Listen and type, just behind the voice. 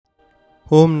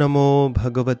Om Namo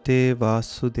Bhagavate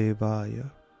Vasudevaya.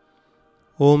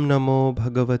 Om Namo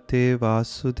Bhagavate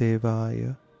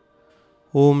Vasudevaya.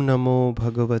 Om Namo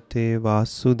Bhagavate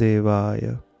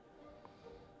Vasudevaya.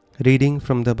 Reading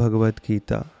from the Bhagavad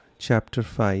Gita, Chapter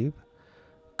 5,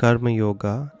 Karma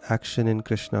Yoga, Action in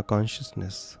Krishna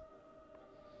Consciousness.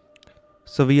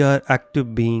 So we are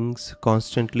active beings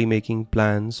constantly making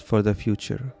plans for the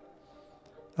future.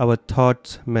 Our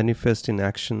thoughts manifest in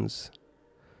actions.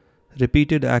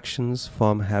 Repeated actions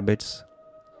form habits.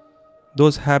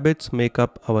 Those habits make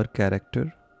up our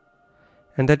character,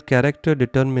 and that character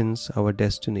determines our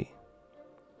destiny.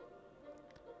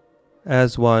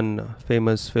 As one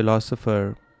famous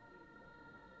philosopher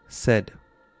said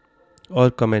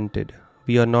or commented,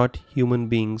 we are not human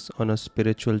beings on a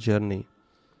spiritual journey,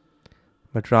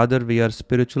 but rather we are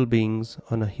spiritual beings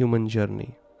on a human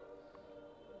journey.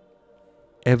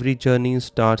 Every journey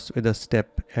starts with a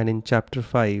step, and in chapter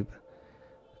 5,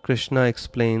 Krishna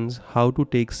explains how to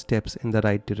take steps in the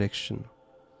right direction.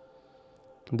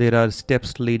 There are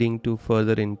steps leading to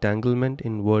further entanglement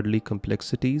in worldly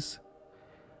complexities,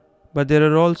 but there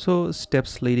are also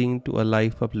steps leading to a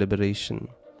life of liberation,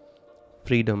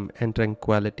 freedom, and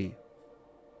tranquility.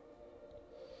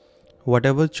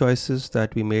 Whatever choices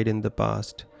that we made in the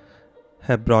past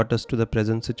have brought us to the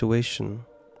present situation,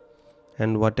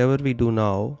 and whatever we do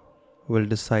now will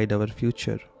decide our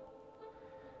future.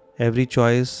 Every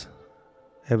choice,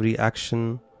 every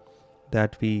action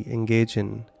that we engage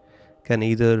in can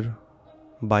either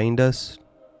bind us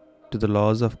to the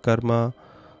laws of karma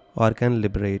or can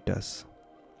liberate us.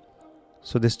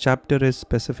 So this chapter is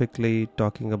specifically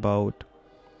talking about,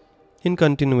 in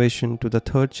continuation to the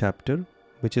third chapter,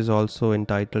 which is also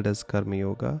entitled as Karma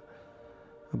Yoga,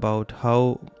 about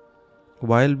how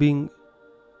while being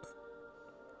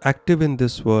active in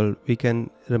this world, we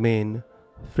can remain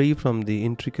free from the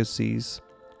intricacies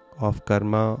of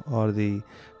karma or the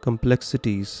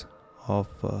complexities of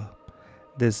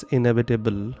this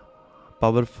inevitable,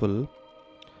 powerful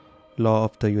law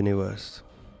of the universe.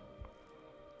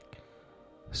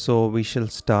 So we shall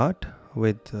start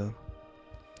with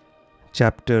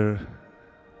chapter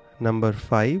number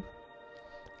 5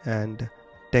 and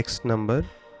text number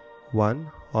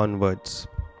 1 onwards.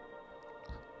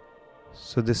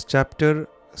 So this chapter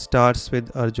starts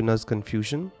with Arjuna's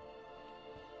confusion.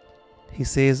 He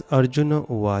says, Arjuna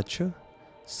uvacha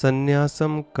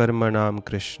sannyasam karmanam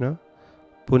Krishna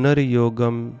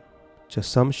punaryogam cha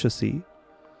samshasi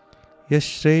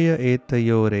yashreya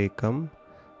etayorekam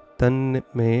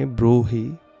tanme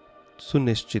bruhi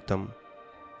sunishchitam.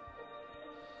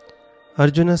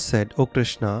 Arjuna said, O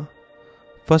Krishna,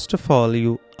 first of all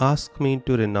you ask me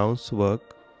to renounce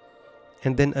work,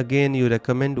 and then again you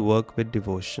recommend work with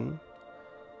devotion.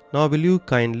 Now will you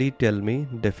kindly tell me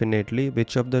definitely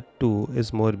which of the two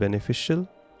is more beneficial?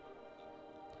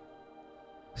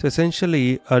 So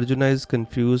essentially Arjuna is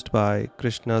confused by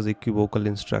Krishna's equivocal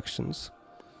instructions.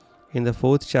 In the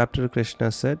 4th chapter,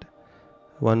 Krishna said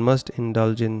one must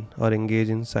indulge in or engage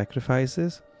in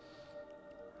sacrifices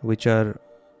which are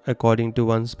according to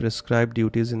one's prescribed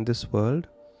duties in this world,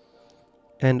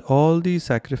 and all these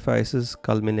sacrifices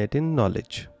culminate in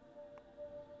knowledge.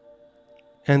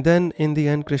 And then in the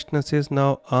end Krishna says,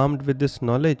 now armed with this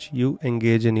knowledge you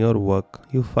engage in your work,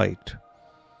 you fight.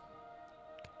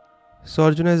 So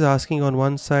Arjuna is asking, on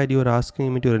one side you are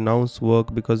asking me to renounce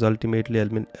work because ultimately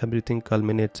everything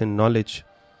culminates in knowledge.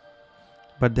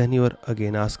 But then you are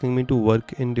again asking me to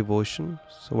work in devotion.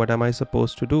 So what am I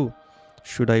supposed to do?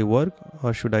 Should I work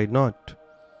or should I not?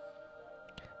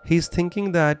 He is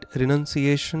thinking that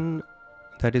renunciation,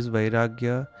 that is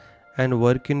vairagya, and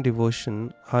work in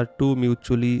devotion are two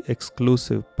mutually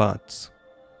exclusive paths.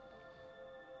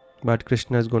 But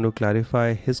Krishna is going to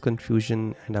clarify his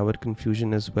confusion and our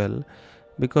confusion as well,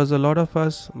 because a lot of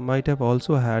us might have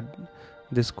also had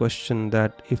this question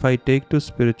that if I take to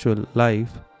spiritual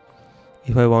life,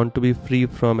 if I want to be free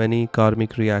from any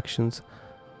karmic reactions,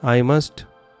 I must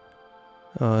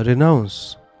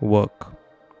renounce work.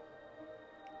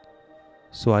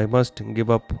 So I must give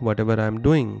up whatever I am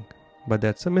doing. But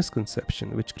that's a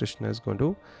misconception which Krishna is going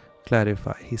to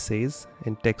clarify. He says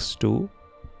in text 2,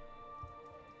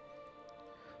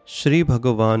 Shri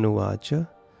Bhagavan uvacha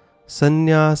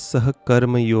sannyasah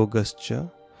karma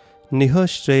yogascha niha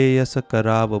shreyasa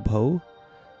karavabhau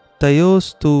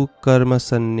tayostu karma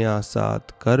sannyasat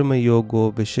karma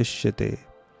yogo vishishyate.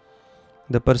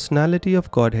 The personality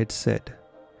of Godhead said,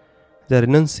 the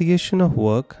renunciation of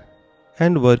work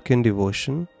and work in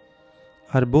devotion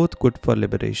are both good for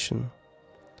liberation.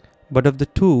 But of the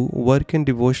two, work in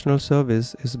devotional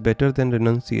service is better than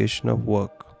renunciation of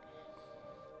work.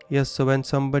 Yes, so when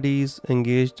somebody is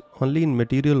engaged only in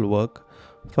material work,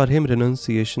 for him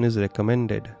renunciation is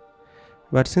recommended.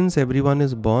 But since everyone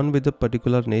is born with a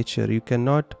particular nature, you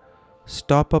cannot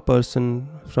stop a person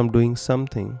from doing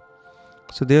something.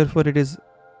 So therefore it is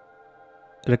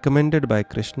recommended by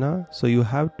Krishna. So you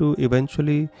have to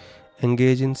eventually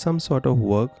engage in some sort of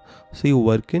work. So you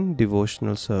work in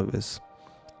devotional service.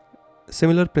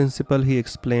 Similar principle he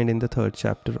explained in the 3rd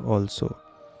chapter also.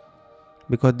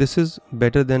 Because this is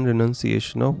better than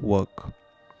renunciation of work.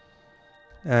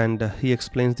 And he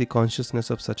explains the consciousness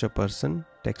of such a person.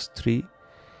 Text 3.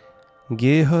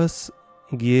 Gyeha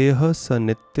sa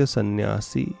nitya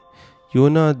sannyasi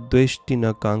yona dveshti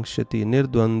na kankshati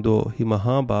nirdvando hi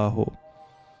mahabaho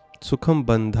sukham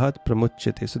bandhat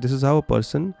pramuchyate. So this is how a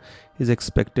person is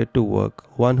expected to work.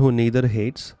 One who neither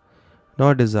hates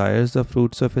nor desires the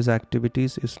fruits of his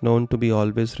activities is known to be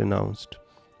always renounced.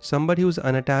 Somebody who is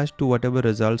unattached to whatever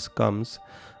results comes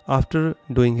after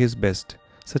doing his best,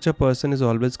 such a person is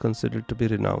always considered to be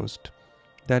renounced.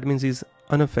 That means he is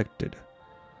unaffected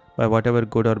by whatever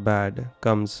good or bad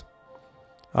comes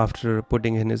after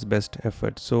putting in his best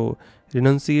effort. So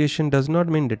renunciation does not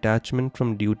mean detachment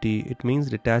from duty, it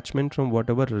means detachment from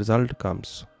whatever result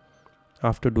comes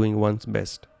after doing one's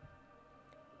best.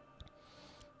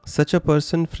 Such a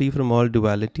person, free from all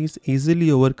dualities, easily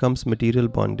overcomes material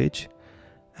bondage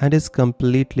and is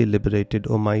completely liberated,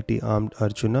 O mighty armed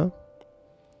Arjuna.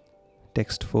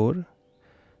 Text 4.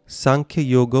 Sankhya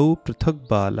yogau prithak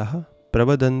balah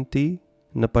pravadanti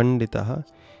na panditaha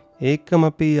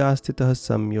ekamapi astitah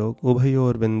samyog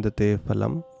ubhayor vindate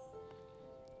phalam.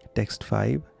 Text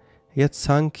 5. Yat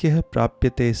sankhya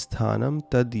prapyate sthanam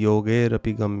tad yoger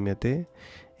api gamyate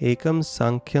ekam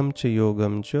sankhyam cha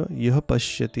yogam cha yah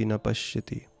pashyati na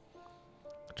pashyati.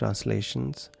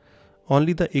 Translations.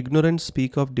 Only the ignorant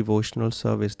speak of devotional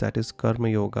service, that is karma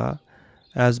yoga,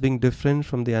 as being different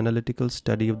from the analytical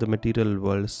study of the material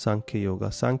world, Sankhya Yoga.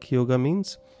 Sankhya Yoga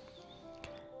means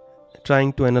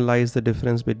trying to analyze the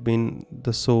difference between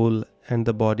the soul and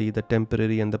the body, the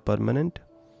temporary and the permanent,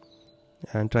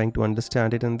 and trying to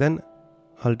understand it, and then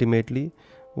ultimately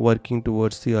working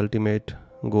towards the ultimate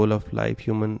goal of life,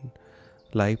 human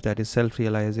life, that is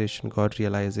self-realization, God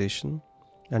realization.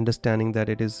 Understanding that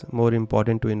it is more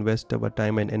important to invest our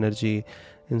time and energy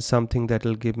in something that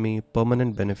will give me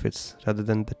permanent benefits rather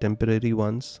than the temporary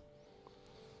ones.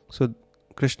 So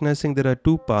Krishna is saying there are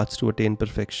two paths to attain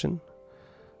perfection.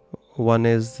 One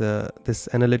is this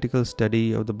analytical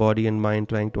study of the body and mind,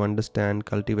 trying to understand,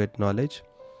 cultivate knowledge.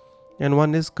 And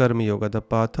one is karma yoga, the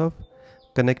path of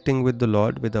connecting with the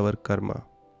Lord with our karma.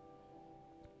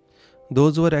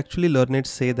 Those who are actually learned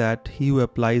say that he who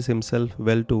applies himself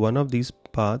well to one of these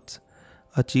paths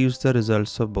achieves the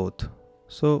results of both.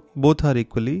 So both are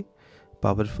equally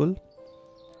powerful.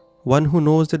 One who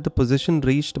knows that the position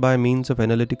reached by means of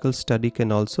analytical study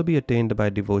can also be attained by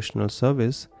devotional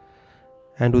service,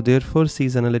 and who therefore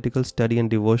sees analytical study and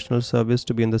devotional service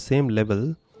to be on the same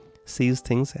level, sees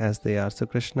things as they are. So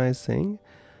Krishna is saying,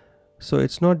 so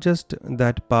it's not just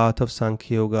that path of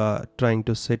Sankhya Yoga, trying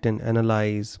to sit and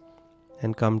analyze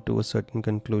and come to a certain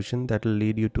conclusion that will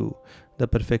lead you to the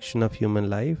perfection of human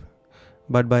life,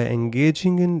 but by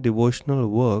engaging in devotional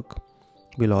work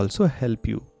will also help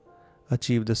you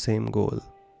achieve the same goal.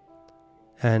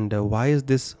 And why is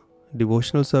this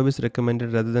devotional service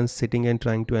recommended rather than sitting and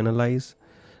trying to analyze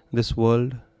this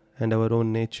world and our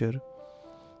own nature?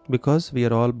 Because we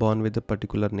are all born with a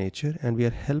particular nature and we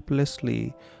are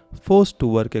helplessly forced to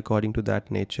work according to that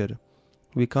nature.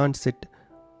 We can't sit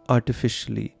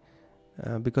artificially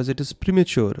because it is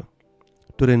premature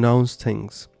to renounce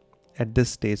things at this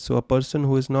stage. So a person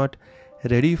who is not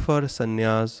ready for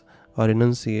sannyas or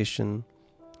renunciation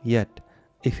yet,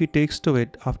 if he takes to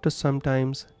it, after some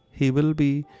times he will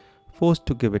be forced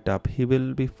to give it up. He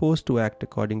will be forced to act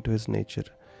according to his nature.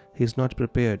 He is not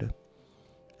prepared.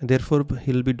 Therefore,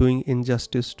 he will be doing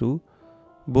injustice to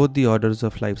both the orders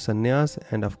of life, sannyas,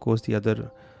 and of course the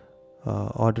other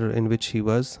order in which he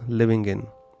was living in.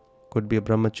 Could be a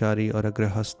brahmachari or a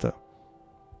grihastha,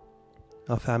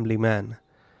 a family man.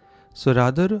 So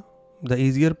rather, the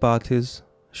easier path is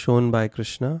shown by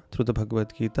Krishna through the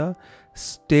Bhagavad Gita.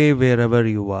 Stay wherever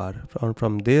you are.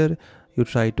 From there, you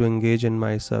try to engage in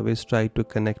my service, try to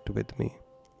connect with me.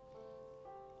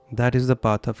 That is the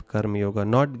path of karma yoga,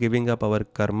 not giving up our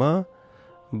karma,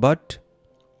 but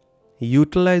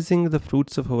utilizing the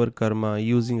fruits of our karma,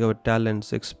 using our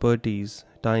talents, expertise,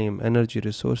 time, energy,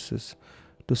 resources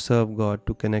to serve God,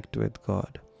 to connect with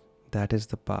God. That is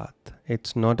the path.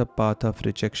 It's not a path of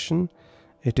rejection,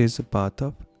 it is a path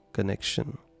of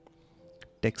connection.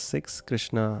 Text 6,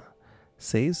 Krishna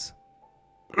says,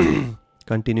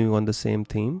 Continuing on the same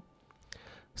theme.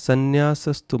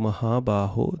 Sanyasastu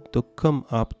mahabaho dukkham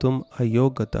aptum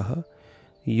ayogatah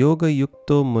yoga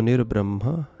yukto munir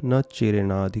brahma na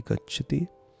chirenadhikachati.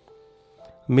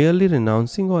 Merely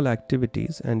renouncing all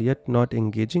activities and yet not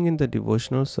engaging in the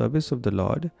devotional service of the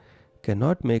Lord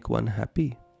cannot make one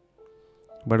happy.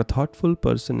 But a thoughtful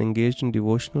person engaged in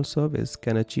devotional service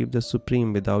can achieve the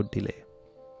supreme without delay.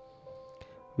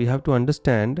 We have to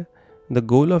understand the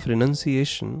goal of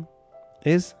renunciation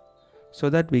is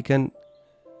so that we can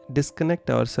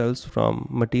disconnect ourselves from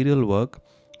material work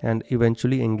and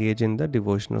eventually engage in the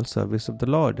devotional service of the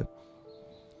Lord.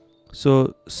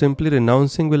 So simply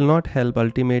renouncing will not help.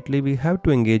 Ultimately, we have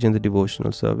to engage in the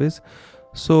devotional service.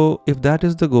 So if that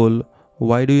is the goal,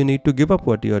 why do you need to give up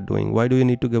what you are doing? Why do you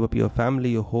need to give up your family,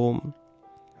 your home?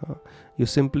 You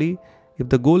simply, if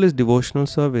the goal is devotional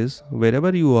service,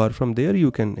 wherever you are, from there you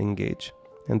can engage.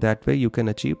 And that way you can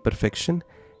achieve perfection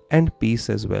and peace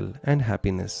as well, and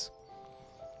happiness.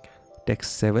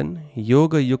 Text 7.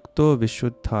 Yoga yukto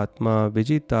vishuddhatma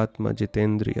vijitatma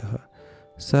jitendriyaha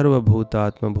sarva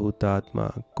bhutatma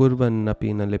bhutatma kurvan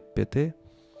napi na lipyate.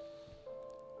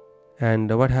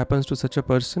 And what happens to such a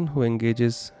person who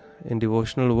engages in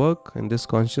devotional work, in this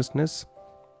consciousness,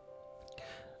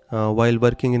 while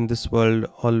working in this world,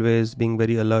 always being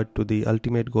very alert to the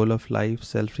ultimate goal of life,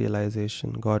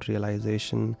 self-realization,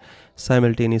 God-realization,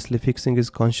 simultaneously fixing his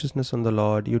consciousness on the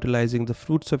Lord, utilizing the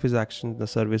fruits of his actions in the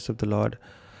service of the Lord.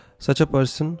 Such a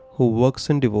person who works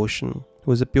in devotion,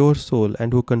 who is a pure soul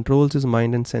and who controls his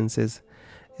mind and senses,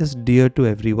 is dear to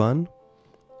everyone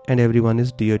and everyone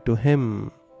is dear to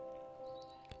him.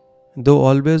 Though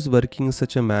always working,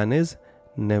 such a man is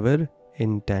never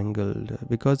entangled,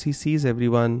 because he sees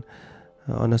everyone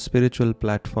on a spiritual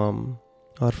platform,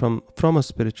 or from a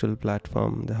spiritual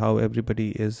platform, how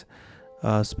everybody is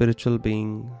a spiritual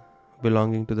being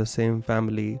belonging to the same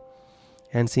family.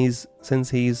 And since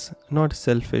he is not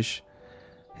selfish,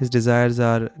 his desires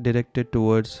are directed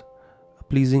towards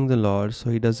pleasing the Lord, so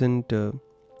he doesn't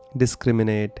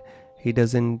discriminate, he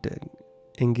doesn't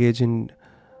engage in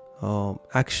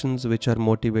actions which are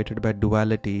motivated by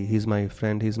duality. He's my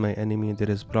friend, he's my enemy, there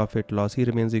is profit, loss. He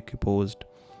remains equiposed.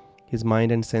 His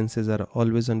mind and senses are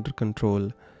always under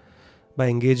control by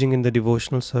engaging in the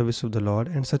devotional service of the Lord,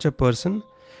 and such a person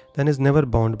then is never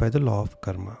bound by the law of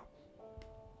karma.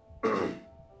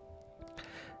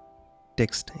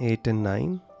 Text 8 and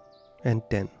 9 and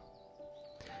 10.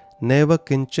 Neva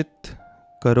kinchit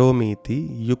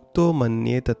karomiti yukto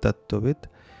manyeta tattvavit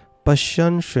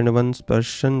Pashyan Shrinavan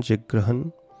Sparshan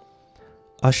Jigrahan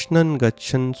Ashnan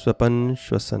Gachan Swapan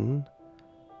Shwasan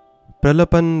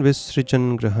Pralapan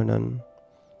Visrijan Grahanan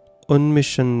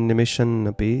Unmishan Nimishan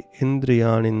Napi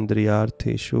Indriyan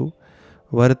Indriyartheshu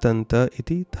Vartanta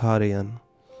Iti Dharayan.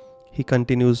 He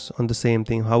continues on the same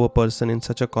thing, how a person in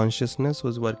such a consciousness who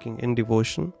is working in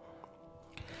devotion,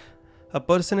 a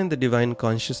person in the divine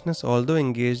consciousness, although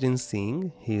engaged in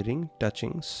seeing, hearing,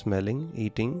 touching, smelling,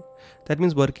 eating, that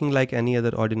means working like any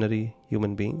other ordinary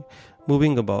human being,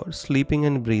 moving about, sleeping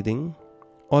and breathing,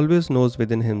 always knows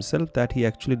within himself that he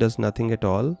actually does nothing at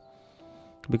all,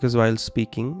 because while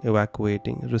speaking,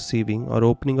 evacuating, receiving, or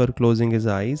opening or closing his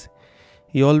eyes,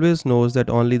 he always knows that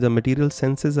only the material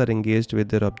senses are engaged with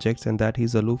their objects and that he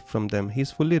is aloof from them. He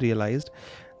is fully realized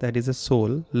that he is a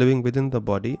soul living within the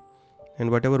body, and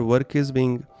whatever work is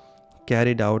being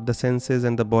carried out, the senses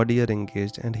and the body are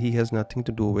engaged, and he has nothing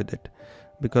to do with it,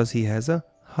 because he has a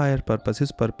higher purpose.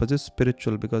 His purpose is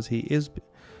spiritual, because he is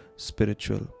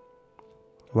spiritual.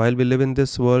 While we live in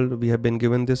this world, we have been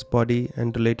given this body,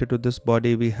 and related to this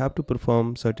body, we have to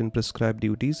perform certain prescribed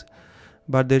duties,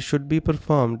 but they should be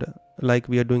performed like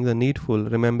we are doing the needful,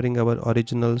 remembering our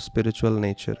original spiritual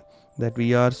nature, that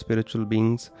we are spiritual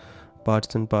beings,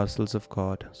 parts and parcels of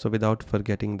God. So without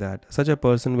forgetting that, such a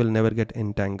person will never get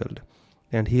entangled,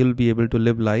 and he will be able to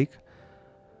live like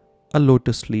a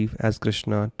lotus leaf, as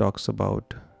Krishna talks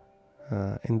about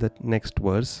in the next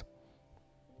verse.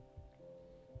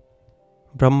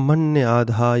 Brahmanya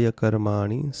adhaya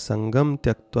karmani sangam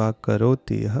tyaktva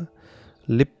karoti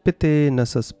lipite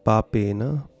nasas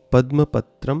papena padma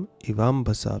patram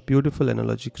ivambhasa. Beautiful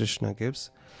analogy Krishna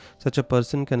gives. Such a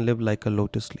person can live like a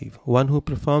lotus leaf, one who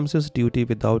performs his duty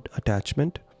without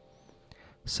attachment,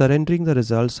 surrendering the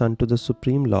results unto the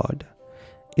Supreme Lord,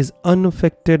 is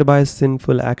unaffected by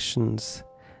sinful actions,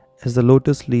 as the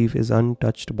lotus leaf is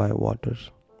untouched by water.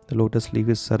 The lotus leaf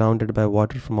is surrounded by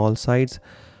water from all sides,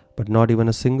 but not even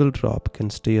a single drop can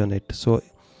stay on it. So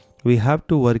we have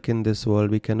to work in this world,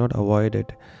 we cannot avoid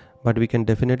it, but we can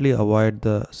definitely avoid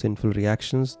the sinful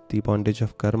reactions, the bondage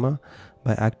of karma,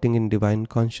 by acting in divine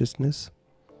consciousness.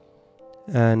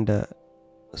 And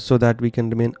so that we can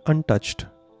remain untouched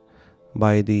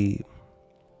by the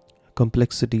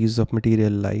complexities of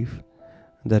material life,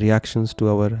 the reactions to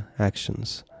our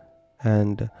actions,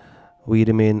 and we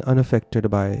remain unaffected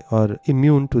by or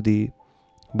immune to the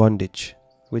bondage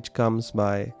which comes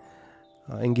by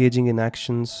engaging in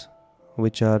actions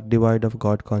which are devoid of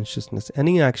God consciousness.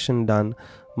 Any action done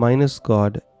minus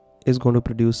God is going to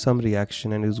produce some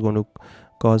reaction and is going to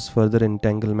cause further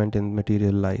entanglement in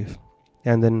material life,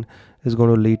 and then is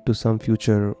going to lead to some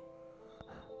future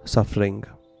suffering.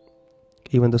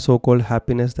 Even the so-called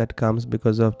happiness that comes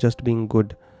because of just being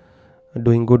good,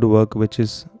 doing good work which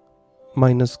is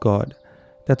minus God,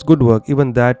 that's good work.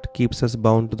 Even that keeps us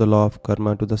bound to the law of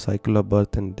karma, to the cycle of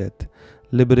birth and death.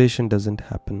 Liberation doesn't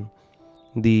happen.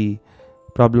 The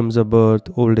problems of birth,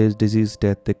 old age, disease,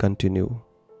 death, they continue.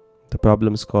 The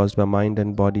problems caused by mind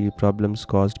and body, problems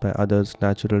caused by others,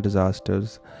 natural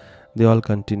disasters, they all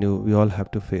continue. We all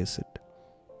have to face it.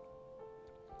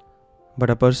 But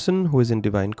a person who is in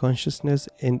divine consciousness,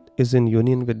 is in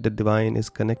union with the divine, is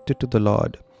connected to the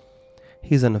Lord,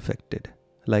 he is unaffected,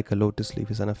 like a lotus leaf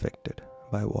is unaffected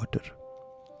by water.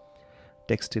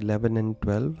 Text 11 and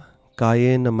 12.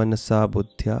 Kayena manasa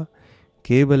buddhya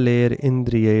kevalair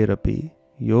indriyairapi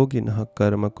yoginah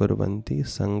karma kurvanti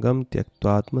sangam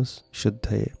tyaktvatma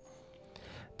shuddhaye.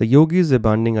 The yogis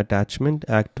abandoning attachment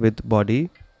act with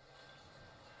body,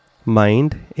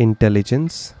 mind,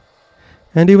 intelligence,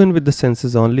 and even with the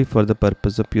senses only for the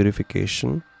purpose of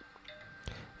purification.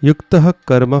 Yuktah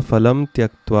karma phalam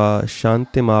tyaktva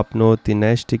shantim apnoti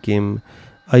naishtikim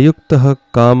ayuktah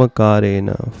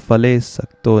kamakarena phale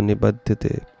sakto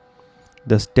nibaddhite.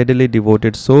 The steadily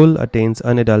devoted soul attains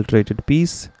unadulterated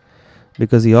peace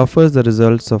because he offers the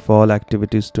results of all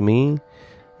activities to me,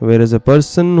 whereas a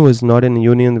person who is not in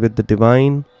union with the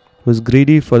divine, who is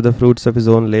greedy for the fruits of his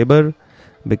own labor,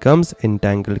 becomes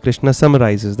entangled. Krishna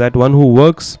summarizes that one who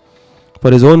works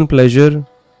for his own pleasure,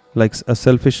 like a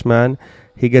selfish man,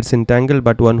 he gets entangled,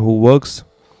 but one who works,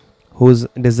 whose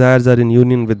desires are in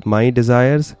union with my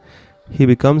desires, he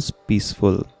becomes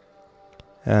peaceful.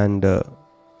 And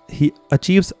he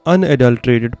achieves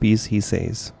unadulterated peace, he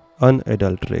says.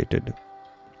 Unadulterated.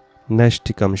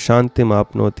 Naishtikam shantim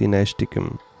apnoti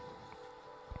naishtikam.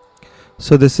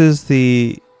 So this is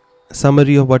the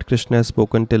summary of what Krishna has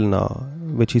spoken till now,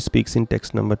 which he speaks in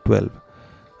text number 12.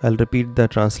 I'll repeat the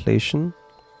translation.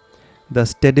 The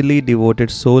steadily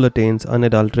devoted soul attains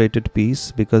unadulterated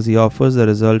peace because he offers the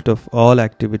result of all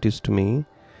activities to me,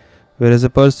 whereas a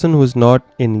person who is not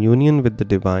in union with the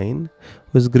divine,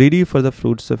 who is greedy for the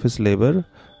fruits of his labor,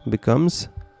 becomes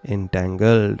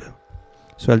entangled.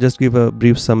 So I'll just give a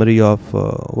brief summary of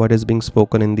what is being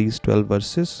spoken in these 12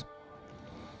 verses.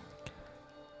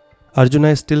 Arjuna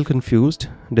is still confused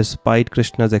despite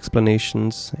Krishna's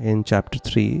explanations in chapter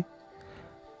 3.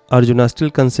 Arjuna still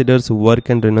considers work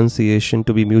and renunciation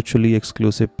to be mutually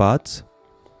exclusive paths.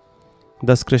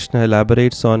 Thus Krishna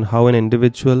elaborates on how an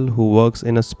individual who works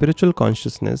in a spiritual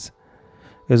consciousness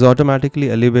is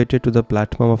automatically elevated to the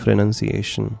platform of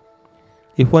renunciation.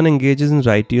 If one engages in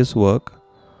righteous work,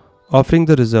 offering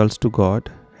the results to God,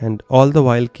 and all the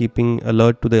while keeping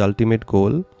alert to the ultimate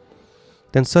goal,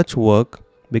 then such work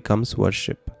becomes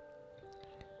worship.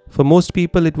 For most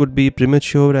people, it would be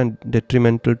premature and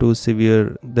detrimental to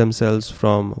sever themselves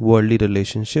from worldly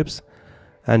relationships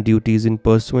and duties in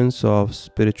pursuance of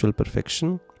spiritual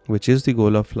perfection, which is the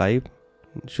goal of life,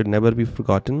 should never be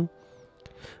forgotten.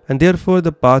 And therefore,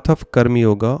 the path of Karma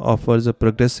Yoga offers a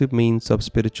progressive means of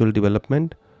spiritual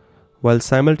development while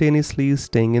simultaneously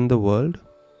staying in the world.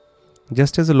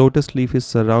 Just as a lotus leaf is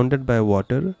surrounded by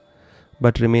water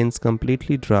but remains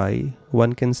completely dry,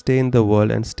 one can stay in the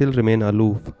world and still remain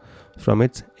aloof from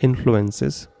its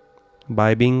influences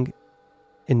by being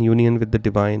in union with the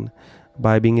divine,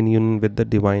 by being in union with the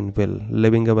divine will,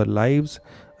 living our lives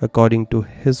according to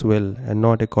His will and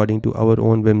not according to our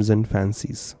own whims and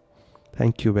fancies.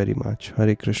 Thank you very much.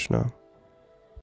 Hare Krishna.